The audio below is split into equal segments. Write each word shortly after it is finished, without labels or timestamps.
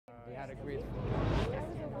had a great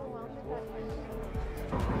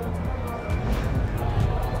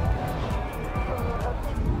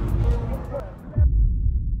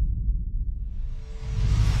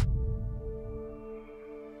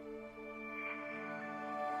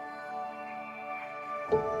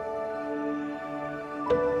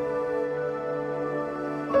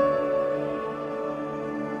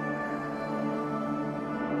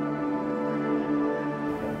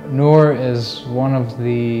Nour is one of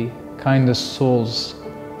the kindest souls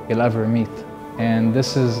you'll ever meet. And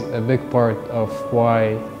this is a big part of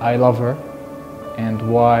why I love her and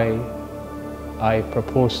why I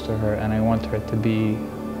propose to her and I want her to be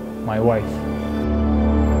my wife.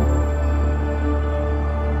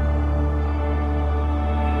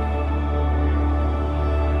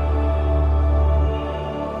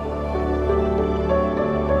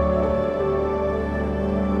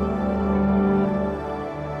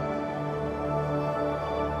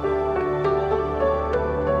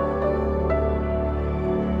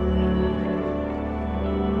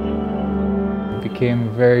 Became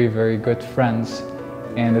very, very good friends,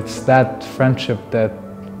 and it's that friendship that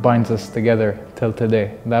binds us together till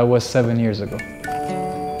today. That was 7 years ago.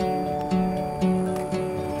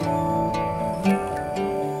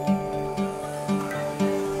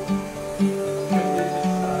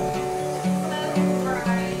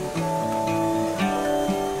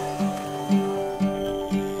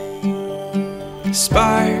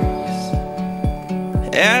 Sparks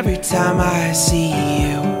every time I see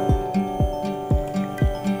you.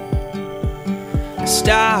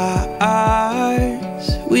 Stars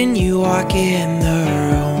when you walk in the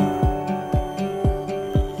room.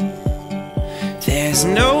 There's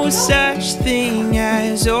no such thing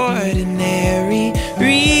as ordinary.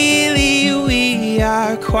 Really, we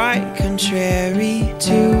are quite contrary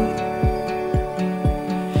to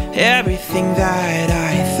everything that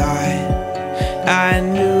I thought I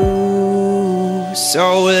knew.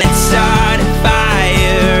 So let's start a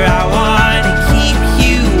fire. I wanna keep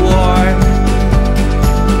you warm.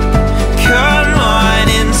 Come on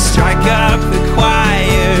and strike up the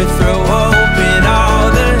choir. Throw open all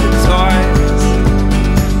the doors.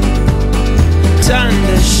 Sun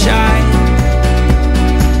to shine,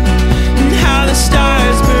 and how the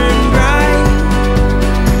stars burn bright.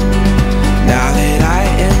 Now that I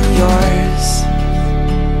am yours,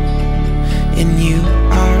 and you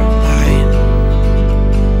are mine.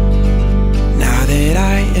 Now that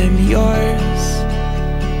I am yours,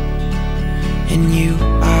 and you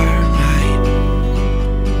are mine.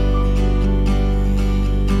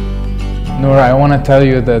 Nour, I want to tell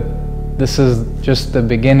you that this is just the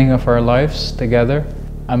beginning of our lives together.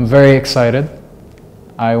 I'm very excited.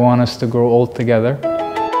 I want us to grow old together.